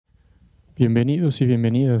Bienvenidos y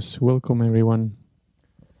bienvenidas. Welcome everyone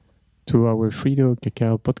to our Frido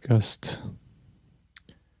CACAO podcast.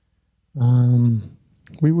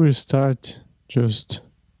 We will start just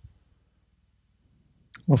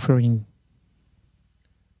offering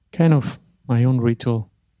kind of my own ritual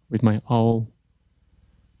with my owl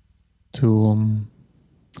to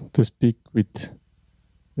speak with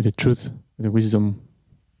the truth, with the wisdom.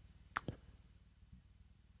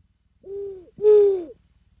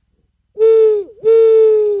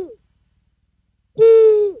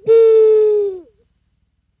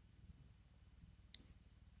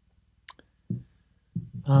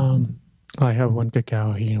 I have one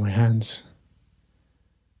cacao here in my hands,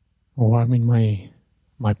 warming my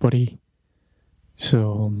body.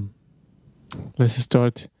 So let's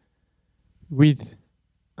start with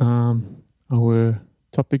our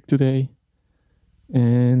topic today,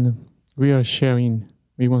 and we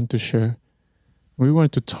want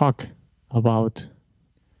to talk about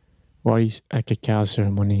what is a cacao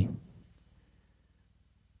ceremony.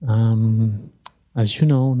 As you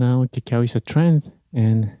know, now cacao is a trend,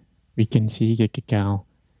 and we can see cacao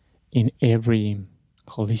in every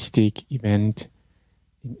holistic event,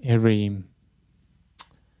 in every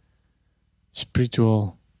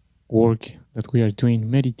spiritual work that we are doing,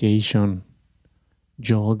 meditation,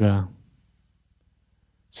 yoga,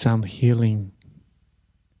 sound healing,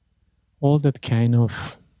 all that kind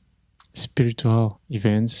of spiritual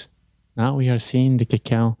events. Now we are seeing the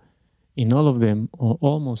cacao in all of them, or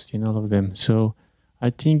almost in all of them. So I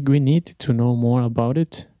think we need to know more about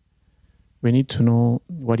it. We need to know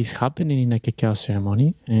what is happening in a cacao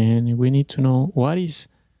ceremony, and we need to know what is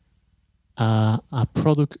a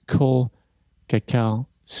product called cacao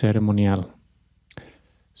ceremonial.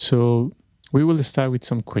 So we will start with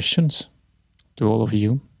some questions to all of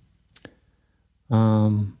you.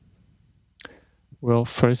 Well,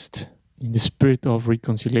 first, in the spirit of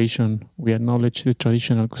reconciliation, we acknowledge the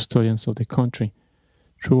traditional custodians of the country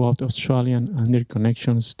throughout Australia and their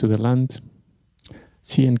connections to the land,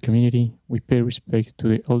 sea and community. We pay respect to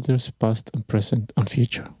the elders past and present and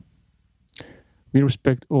future. We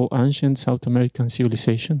respect all ancient South American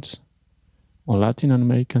civilizations or Latin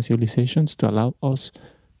American civilizations to allow us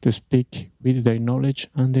to speak with their knowledge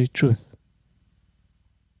and their truth.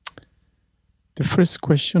 The first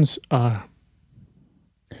questions are,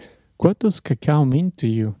 what does cacao mean to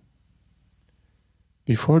you?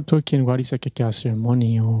 Before talking what is a cacao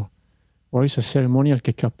ceremony or what is a ceremonial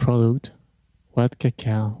cacao product, what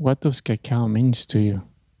does cacao means to you?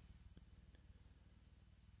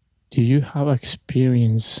 Do you have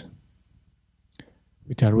experience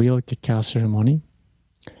with a real cacao ceremony?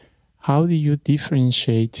 How do you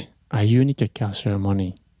differentiate a unique cacao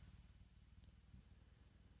ceremony?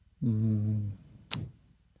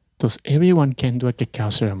 Does everyone can do a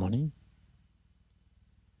cacao ceremony?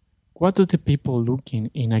 What do the people looking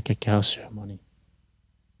in a cacao ceremony?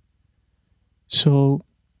 So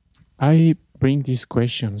I bring these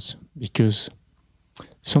questions because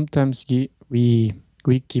sometimes we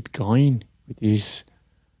keep going with these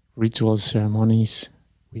ritual ceremonies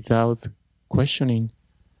without questioning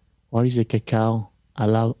what is the cacao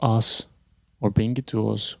allow us or bring it to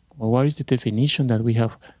us, or what is the definition that we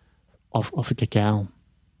have of cacao.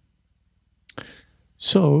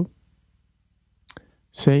 So,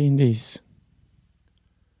 saying this,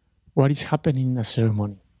 what is happening in a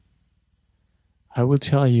ceremony? I will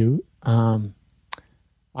tell you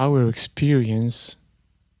our experience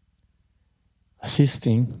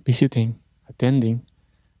assisting, visiting, attending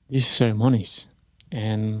these ceremonies.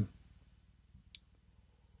 And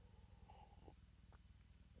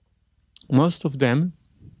most of them,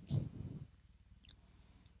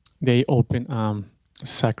 they open a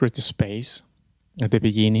sacred space at the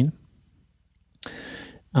beginning.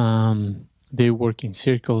 They work in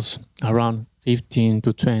circles around 15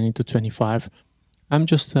 to 20 to 25. I'm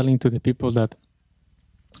just telling to the people that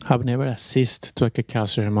have never assisted to a cacao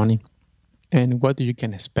ceremony and what you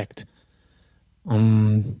can expect.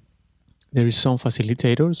 There is some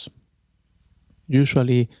facilitators,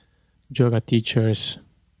 usually yoga teachers,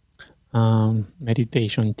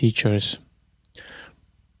 meditation teachers,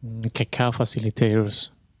 cacao facilitators.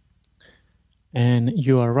 And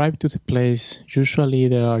you arrive to the place, usually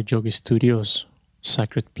there are yoga studios,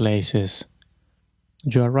 sacred places.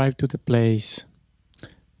 You arrive to the place,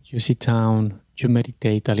 you sit down, you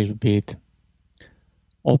meditate a little bit,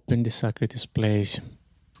 open the sacred place.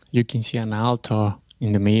 You can see an altar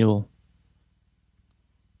in the middle.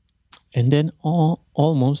 And then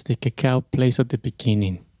almost the cacao plays at the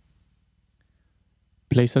beginning.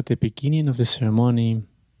 Plays at the beginning of the ceremony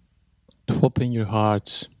to open your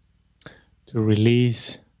hearts, to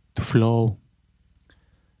release to flow.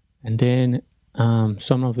 And then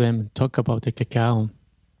some of them talk about the cacao,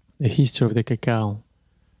 the history of the cacao.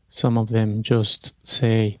 Some of them just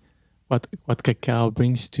say what cacao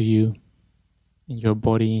brings to you in your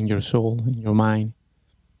body, in your soul, in your mind.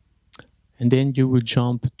 And then you will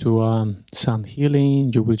jump to sound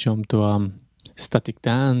healing, you will jump to static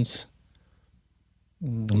dance,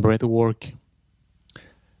 breath work.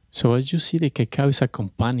 So as you see, the cacao is a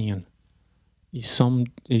companion, is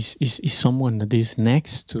someone that is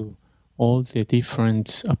next to all the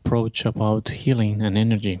different approach about healing and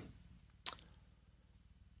energy.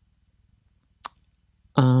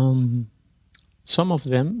 Some of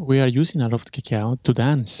them we are using a lot of cacao to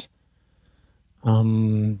dance.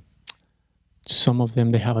 Some of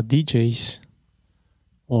them they have a DJs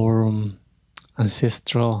or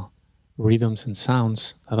ancestral rhythms and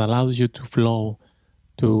sounds that allows you to flow,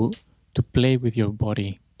 to play with your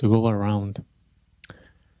body, to go around.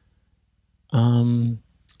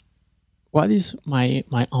 What is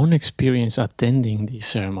my own experience attending these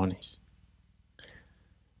ceremonies?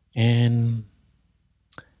 And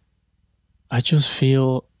I just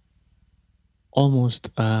feel almost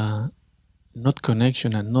not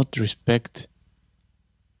connection and not respect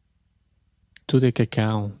to the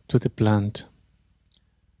cacao, to the plant.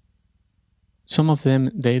 Some of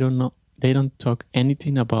them, they don't talk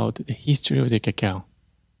anything about the history of the cacao.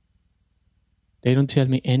 They don't tell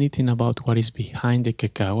me anything about what is behind the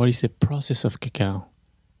cacao, what is the process of cacao,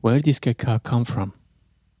 where does cacao come from.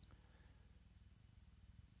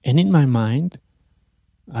 And in my mind,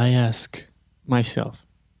 I ask myself,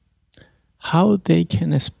 how they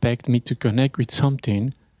can expect me to connect with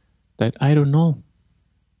something that I don't know.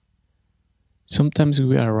 Sometimes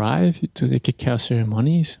we arrive to the cacao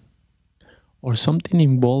ceremonies or something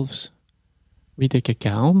involves with the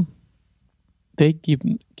cacao. They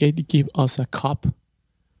give us a cup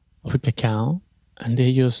of cacao and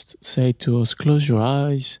they just say to us, close your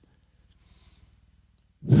eyes,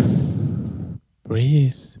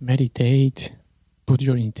 breathe, meditate, put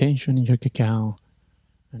your intention in your cacao,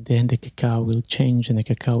 and then the cacao will change and the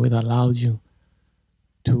cacao will allow you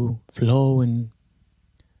to flow.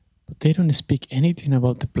 But they don't speak anything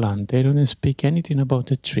about the plant. They don't speak anything about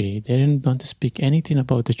the tree. They don't speak anything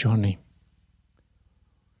about the journey.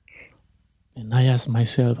 And I ask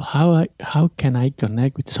myself, how can I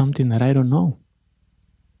connect with something that I don't know?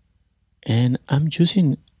 And I'm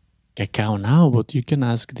using cacao now, but you can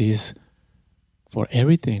ask this for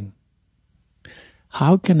everything.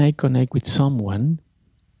 How can I connect with someone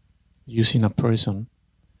using a person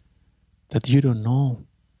that you don't know?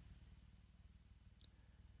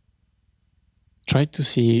 Try to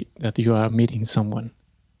see that you are meeting someone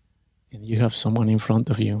and you have someone in front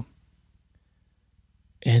of you.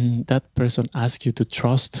 And that person asks you to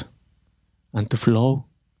trust and to flow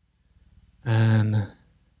and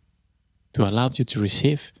to allow you to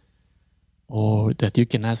receive, or that you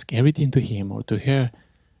can ask everything to him or to her,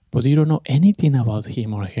 but you don't know anything about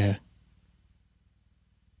him or her.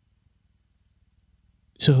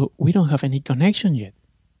 So we don't have any connection yet.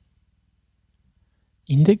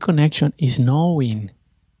 In the connection is knowing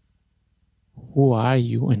who are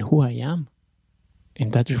you and who I am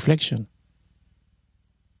in that reflection.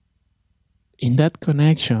 In that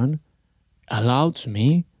connection allows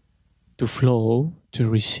me to flow, to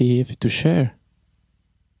receive, to share.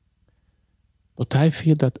 But I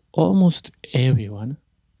feel that almost everyone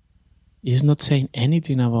is not saying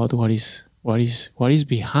anything about what is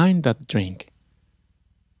behind that drink.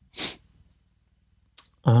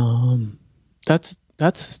 That's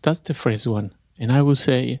the first one, and I would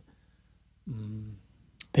say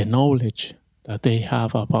the knowledge that they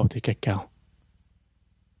have about the cacao.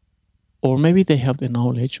 Or maybe they have the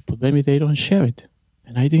knowledge, but maybe they don't share it.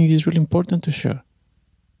 And I think it is really important to share.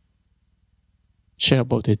 Share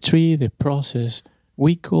about the tree, the process.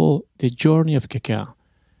 We call the journey of cacao.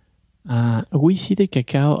 We see the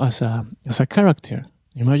cacao as a character.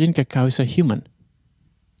 Imagine cacao is a human.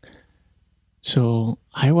 So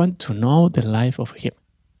I want to know the life of him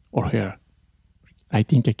or her. I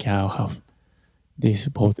think cacao have these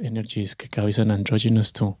both energies. Cacao is an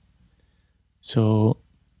androgynous too. So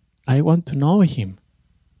I want to know him,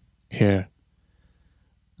 her.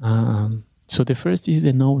 So the first is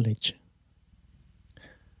the knowledge.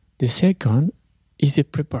 The second is the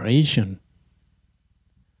preparation.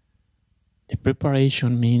 The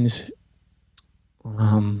preparation means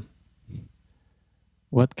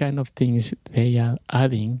what kind of things they are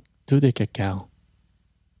adding to the cacao.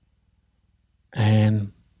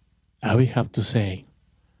 And I will have to say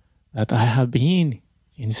that I have been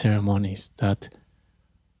in ceremonies that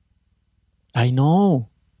I know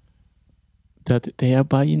that they are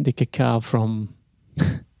buying the cacao from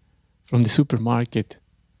the supermarket.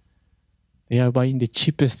 They are buying the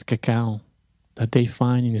cheapest cacao that they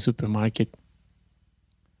find in the supermarket.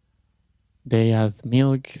 They add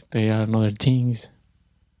milk, they add other things,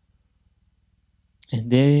 and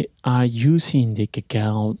they are using the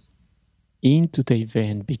cacao into the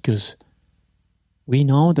event because we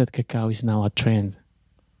know that cacao is now a trend.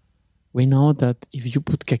 We know that if you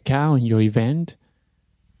put cacao in your event,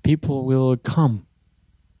 people will come.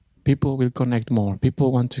 People will connect more.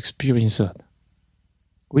 People want to experience that.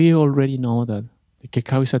 We already know that the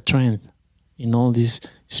cacao is a trend in all this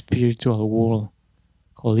spiritual world,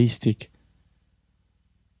 holistic.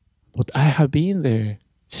 But I have been there,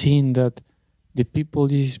 seeing that the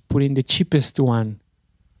people is putting the cheapest one,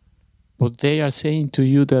 but they are saying to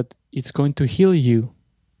you that it's going to heal you.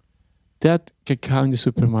 That cacao in the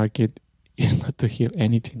supermarket is not to heal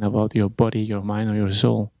anything about your body, your mind, or your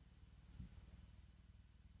soul.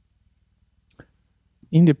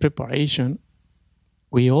 In the preparation,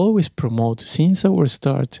 we always promote, since our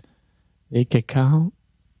start, the cacao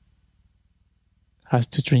has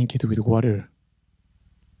to drink it with water.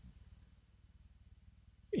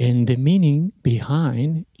 And the meaning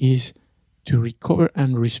behind is to recover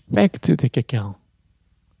and respect the cacao.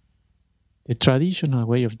 The traditional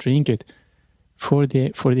way of drinking it. For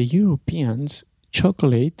the Europeans,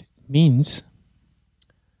 chocolate means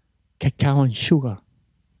cacao and sugar.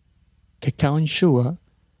 Cacao and sugar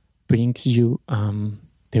brings you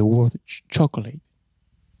the word chocolate.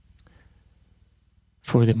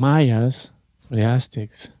 For the Mayas, for the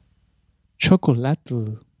Aztecs,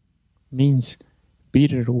 chocolatl means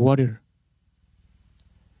bitter water.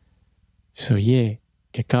 So yeah,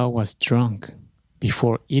 cacao was drunk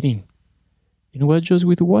before eating. It was just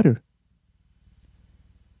with water.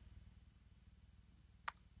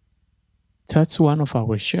 That's one of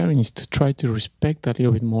our sharings, to try to respect a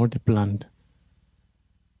little bit more the plant.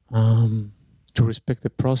 To respect the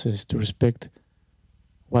process, to respect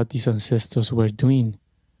what these ancestors were doing.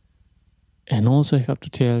 And also I have to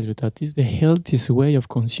tell you that is the healthiest way of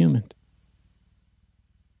consuming.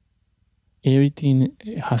 Everything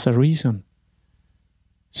has a reason.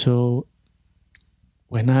 So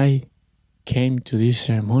when I came to these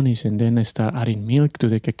ceremonies and then I start adding milk to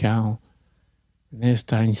the cacao, and then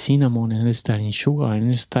starting cinnamon, and then starting sugar, and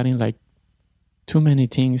then starting like too many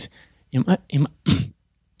things.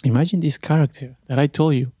 Imagine this character that I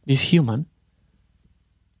told you, this human,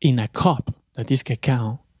 in a cup that is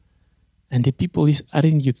cacao, and the people is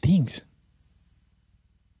adding you things.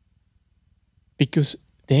 Because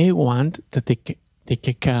they want that the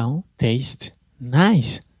cacao tastes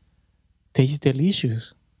nice, tastes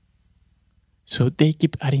delicious. So they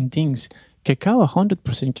keep adding things. Cacao,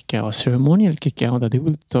 100% cacao, ceremonial cacao that they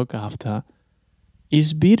will talk after,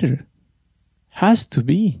 is bitter. Has to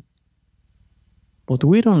be. But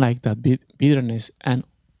we don't like that bitterness. And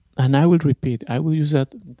I will repeat, I will use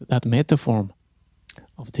that metaphor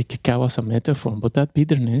of the cacao as a metaphor. But that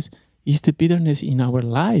bitterness is the bitterness in our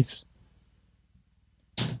lives.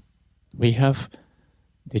 We have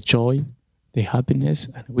the joy, the happiness,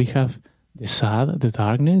 and we have the sad, the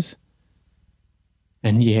darkness.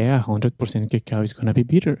 And yeah, 100% cacao is going to be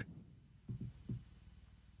bitter.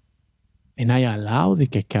 And I allow the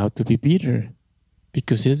cacao to be bitter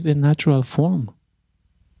because it's the natural form.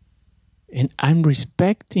 And I'm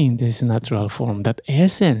respecting this natural form, that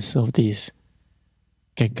essence of this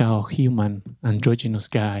cacao human androgynous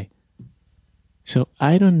guy. So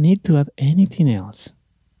I don't need to add anything else.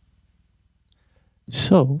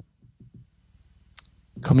 So,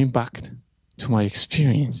 coming back to my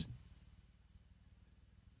experience,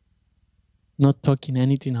 not talking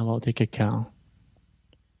anything about the cacao,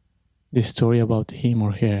 the story about him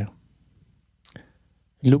or her.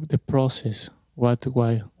 Look the process,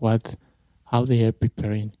 how they are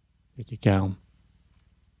preparing the cacao.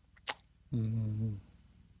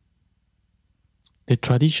 The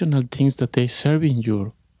traditional things that they serve in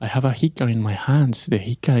Europe. I have a hikar in my hands. The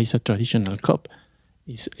hikar is a traditional cup.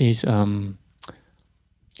 It's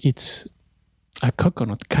a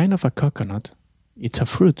coconut, kind of a coconut. It's a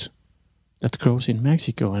fruit that grows in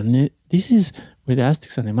Mexico. And this is where the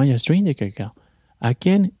Aztecs and the Mayas drink the cacao.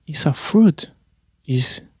 Again, it's a fruit.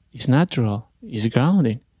 It's natural. It's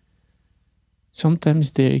grounding.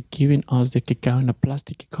 Sometimes they're giving us the cacao in a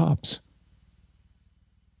plastic cups.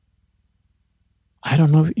 I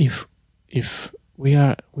don't know if we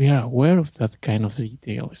are aware of that kind of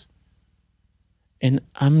details. And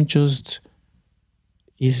I'm just,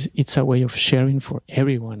 it's a way of sharing for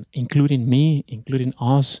everyone, including me, including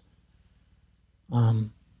us,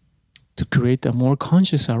 to create a more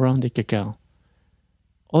conscious around the cacao.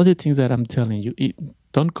 all the things that I'm telling you, it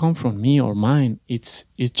don't come from me or mine. It's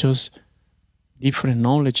just different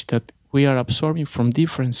knowledge that we are absorbing from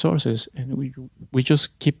different sources, and we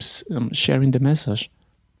just keep sharing the message.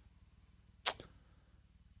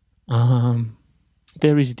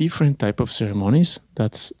 There is different type of ceremonies.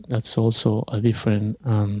 That's also a different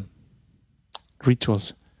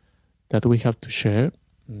rituals that we have to share.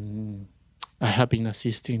 I have been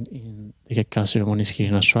assisting in the cacao ceremonies here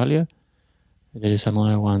in Australia. There is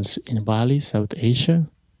another ones in Bali, South Asia,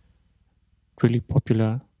 really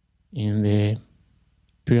popular in the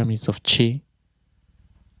pyramids of Chi,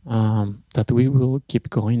 that we will keep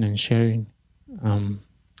going and sharing.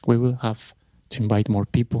 We will have to invite more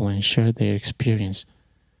people and share their experience.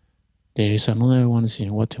 There is another ones in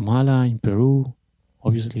Guatemala, in Peru,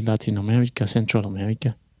 obviously Latin America, Central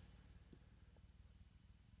America.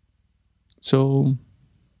 So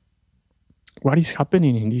what is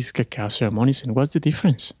happening in these cacao ceremonies, and what's the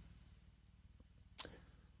difference?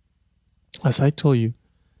 As I told you,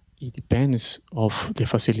 it depends of the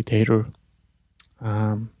facilitator.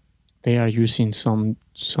 They are using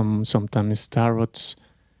sometimes tarots.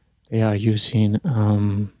 They are using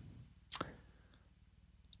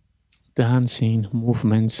dancing,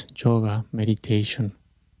 movements, yoga, meditation,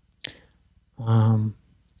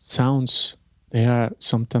 sounds.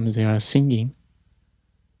 Sometimes they are singing.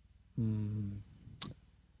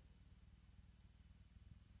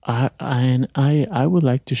 I would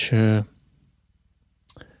like to share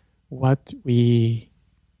what we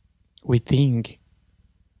think,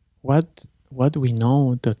 what we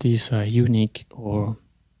know that is a unique or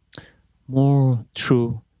more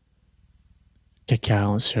true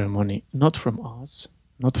cacao ceremony, not from us,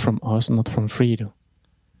 not from Frido,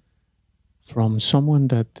 from someone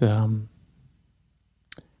that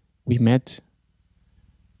we met,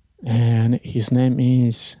 and his name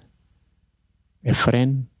is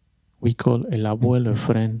Efren. We call El Abuelo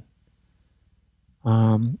Efren.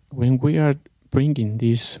 When we are bringing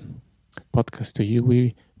this podcast to you,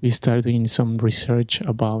 we start doing some research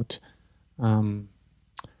about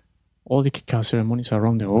all the cacao ceremonies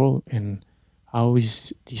around the world and how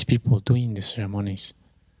is these people doing the ceremonies.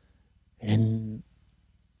 And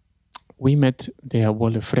we met the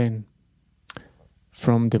Abuelo Efren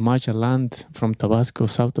from the Maya land, from Tabasco,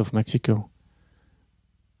 south of Mexico.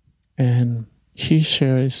 And he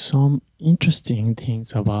shares some interesting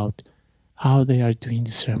things about how they are doing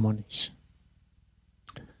the ceremonies.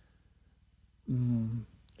 And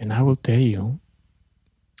I will tell you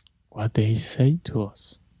what they say to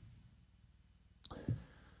us.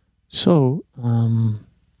 So,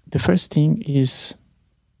 the first thing is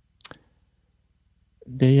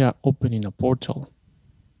they are opening a portal.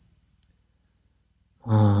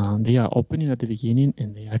 They are opening at the beginning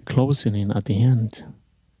and they are closing it at the end.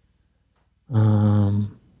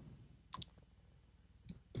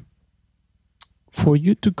 For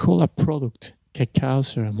you to call a product cacao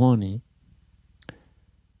ceremony,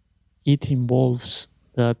 it involves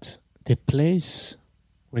that the place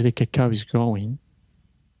where the cacao is growing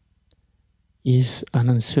is an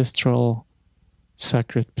ancestral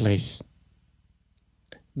sacred place.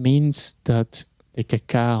 Means that the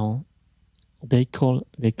cacao, they call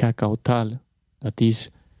the cacao tal, that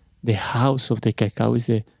is the house of the cacao,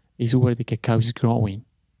 is where the cacao is growing.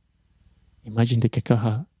 Imagine the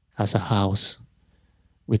cacao has a house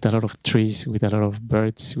with a lot of trees, with a lot of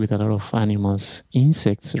birds, with a lot of animals,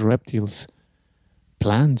 insects, reptiles,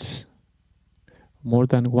 plants. More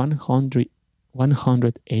than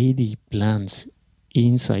 180 plants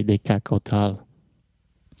inside the cacao tal.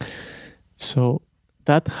 So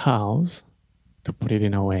that house, to put it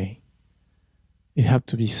in a way, it have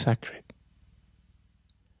to be sacred.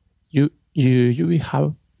 You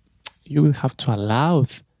will have to allow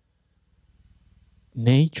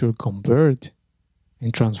nature convert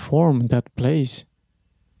and transform that place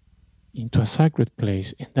into a sacred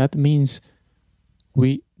place, and that means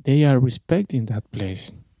they are respecting that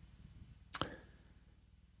place.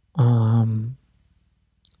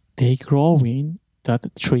 They growing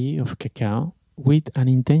that tree of cacao with an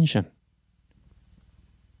intention.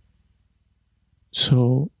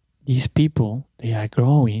 So these people, they are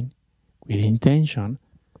growing with intention,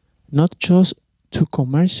 not just to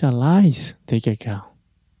commercialize the cacao.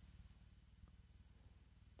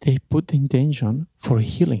 They put the intention for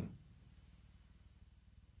healing.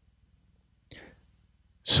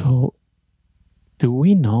 So, do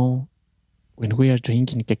we know when we are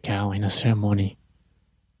drinking cacao in a ceremony,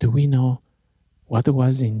 do we know what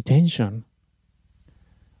was the intention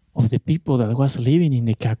of the people that was living in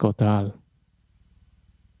the cacao tal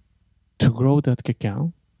to grow that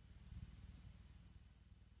cacao?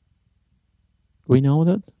 We know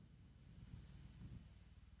that.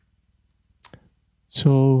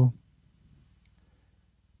 So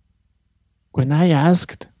when I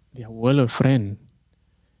asked the abuelo friend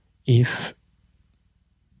if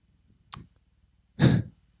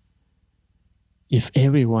if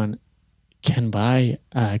everyone can buy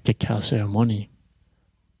a cacao ceremony,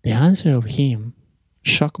 the answer of him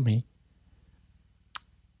shocked me,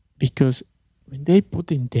 because when they put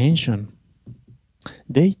the intention,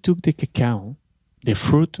 they took the cacao, the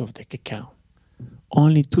fruit of the cacao,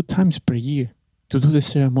 only 2 times per year to do the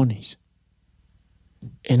ceremonies.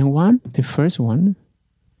 And the first one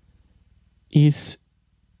is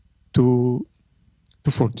to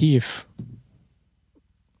forgive.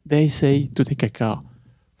 They say to the cacao,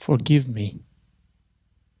 forgive me.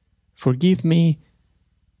 Forgive me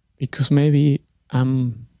because maybe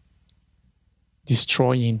I'm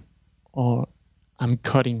destroying or I'm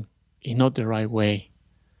cutting in not the right way,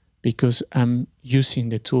 because I'm using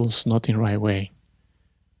the tools not in the right way.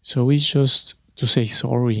 So it's just to say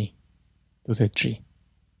sorry to the tree,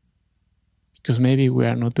 because maybe we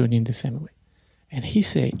are not doing it the same way. And he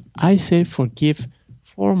said, I say forgive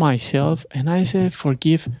for myself, and I say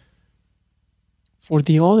forgive for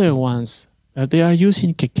the other ones that they are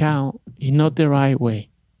using cacao in not the right way.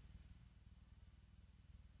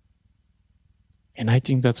 And I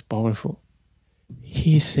think that's powerful.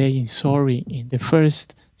 He's saying sorry in the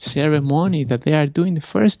first ceremony that they are doing, the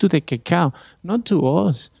first to the cacao, not to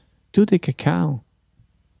us, to the cacao.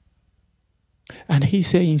 And he's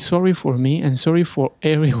saying sorry for me and sorry for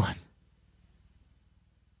everyone.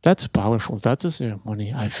 That's powerful. That's a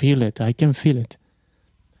ceremony. I feel it. I can feel it.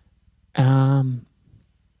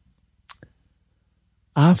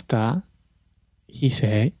 After he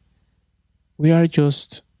said, we are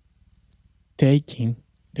just taking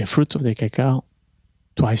the fruits of the cacao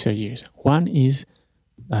twice a year. One is,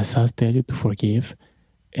 as I tell you, to forgive,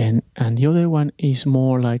 and the other one is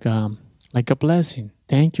more like a blessing.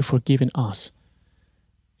 Thank you for giving us.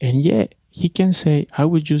 And yet he can say, I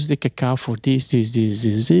will use the cacao for this.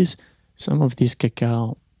 Some of this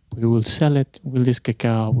cacao, we will sell it. With this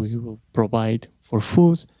cacao, we will provide for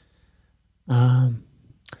food.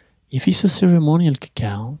 If it's a ceremonial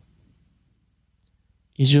cacao,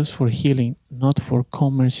 it's just for healing, not for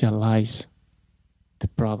commercialize the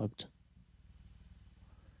product.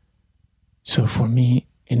 So for me,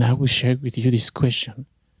 and I will share with you this question,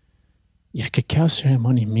 if cacao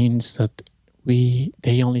ceremony means that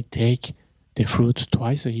they only take the fruits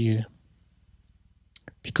twice a year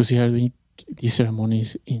because they are doing these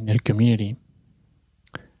ceremonies in their community,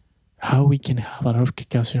 how we can have a lot of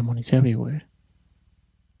cacao ceremonies everywhere?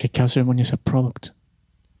 Cacao ceremony is a product.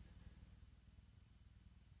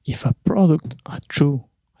 If a product, a true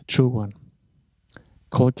one,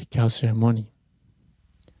 called cacao ceremony,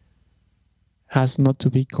 has not to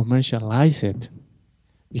be commercialized,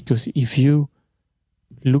 because if you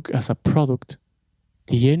look as a product,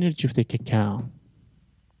 the energy of the cacao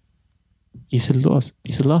is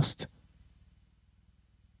lost.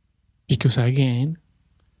 Because again,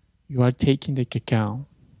 you are taking the cacao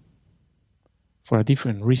for a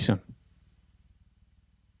different reason.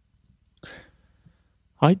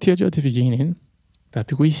 I told you at the beginning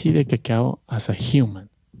that we see the cacao as a human.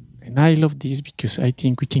 And I love this because I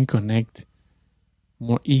think we can connect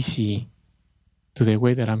more easy to the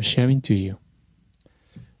way that I'm sharing to you.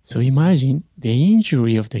 So imagine the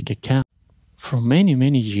injury of the cacao for many,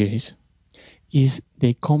 many years is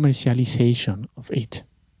the commercialization of it.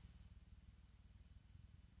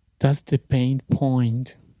 That's the pain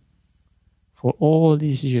point for all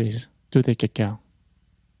these years to the cacao.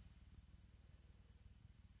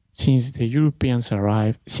 Since the Europeans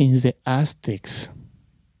arrived, since the Aztecs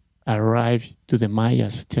arrived to the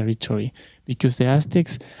Mayas territory, because the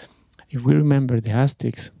Aztecs, if we remember, the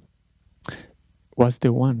Aztecs was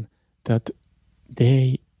the one that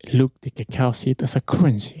they looked the cacao seed as a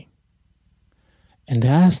currency. And the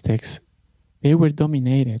Aztecs, they were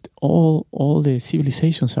dominated all the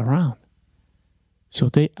civilizations around. So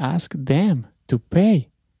they asked them to pay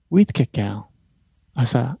with cacao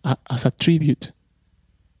as a tribute.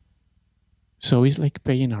 So it's like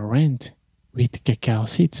paying a rent with cacao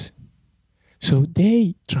seeds. So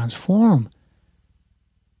they transform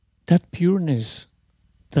that pureness,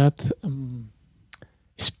 that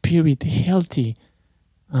spirit, healthy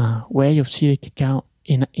way of seeing cacao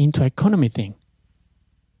into economy thing.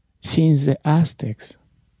 Since the Aztecs,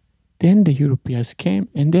 then the Europeans came,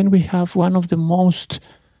 and then we have one of the most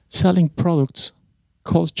selling products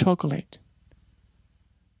called chocolate.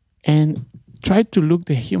 And try to look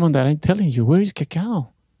the human that I'm telling you, where is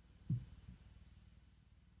cacao?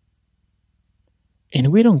 And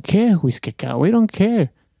we don't care who is cacao. We don't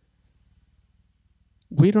care.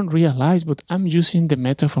 We don't realize, but I'm using the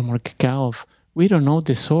metaphor for cacao of we don't know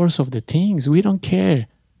the source of the things. We don't care.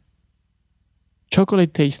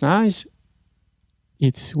 Chocolate tastes nice.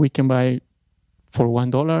 We can buy for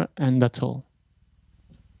 $1 and that's all.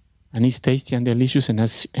 And it's tasty and delicious and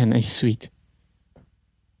it's sweet.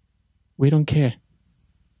 We don't care.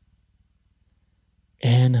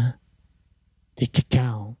 And the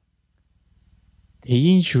cacao,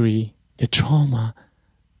 the injury, the trauma,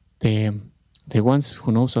 the ones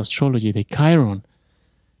who knows astrology, the chiron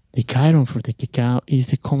for the cacao is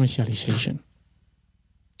the commercialization.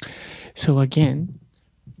 So again,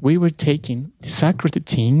 we were taking the sacred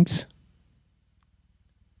things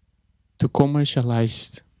to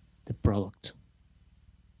commercialize the product.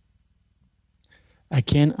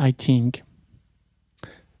 Again, I think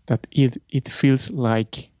that it feels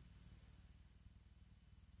like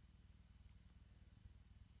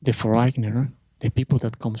the foreigner, the people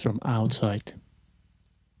that comes from outside,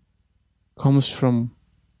 comes to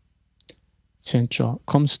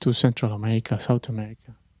Central America, South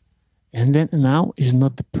America. And then now is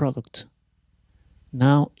not the product.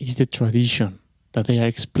 Now is the tradition that they are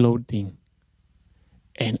exploding.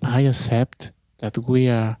 And I accept that we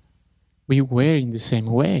were in the same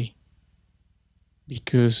way.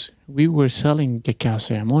 Because we were selling cacao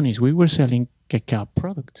ceremonies. We were selling cacao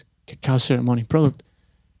ceremony product.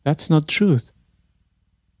 That's not truth.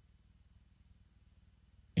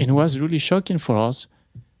 And it was really shocking for us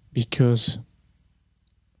because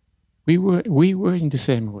we were in the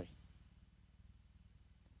same way.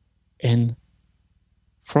 And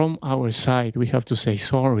from our side, we have to say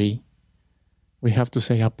sorry. We have to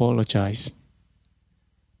say apologize.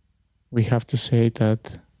 We have to say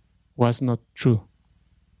that was not true.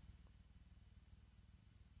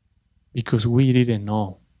 Because we didn't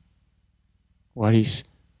know what is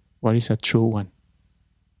a true one.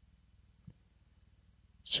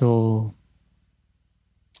 So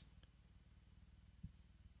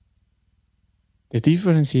the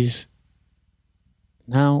difference is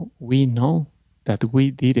now we know that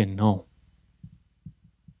we didn't know.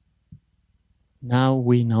 Now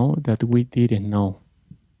we know that we didn't know.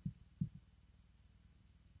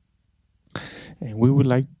 And we would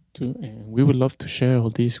love to share all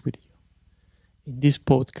this with you. In this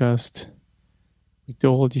podcast, with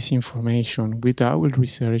all this information, with our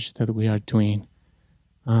research that we are doing,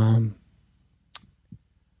 I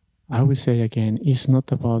would say again, it's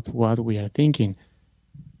not about what we are thinking,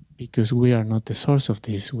 because we are not the source of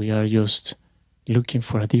this. We are just looking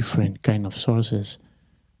for a different kind of sources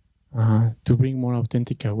to bring more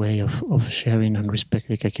authentic way of sharing and respect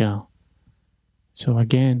the cacao. So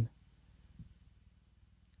again,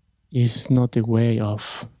 it's not a way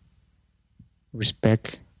of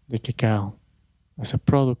respect the cacao as a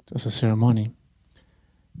product, as a ceremony.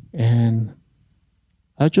 And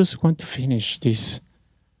I just want to finish this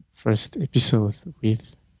first episode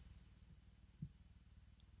with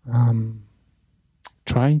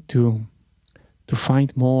trying to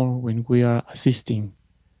find more when we are assisting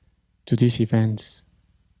to these events.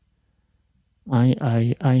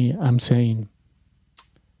 I am saying,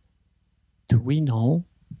 do we know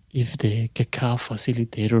if the cacao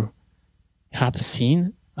facilitator have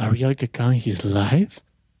seen a real cacao in his life?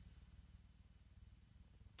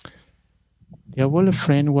 The abuelo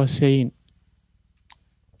friend was saying,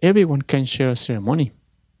 everyone can share a ceremony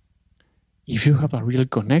if you have a real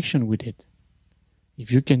connection with it,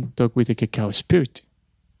 if you can talk with the cacao spirit.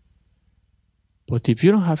 But if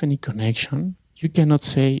you don't have any connection, you cannot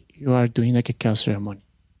say you are doing a cacao ceremony.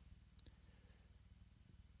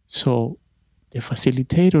 So the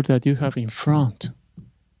facilitator that you have in front,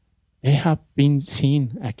 they have been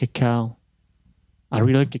seeing a cacao, a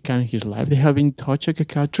real cacao in his life. They have been touched a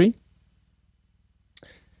cacao tree.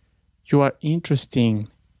 You are interested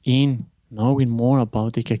in knowing more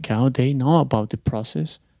about the cacao. They know about the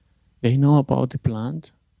process. They know about the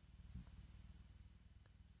plant.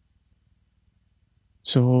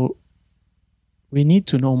 So we need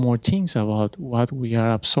to know more things about what we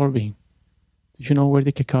are absorbing. Do you know where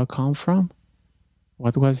the cacao comes from?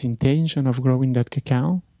 What was the intention of growing that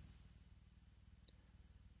cacao?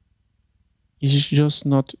 It's just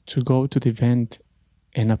not to go to the event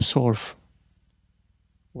and absorb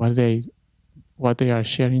what they are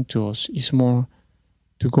sharing to us. It's more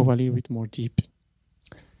to go a little bit more deep.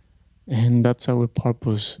 And that's our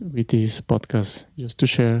purpose with this podcast, just to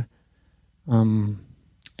share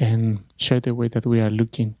and share the way that we are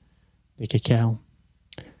looking the cacao.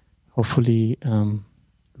 Hopefully,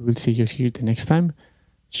 we'll see you here the next time,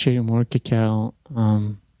 sharing more cacao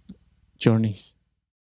journeys.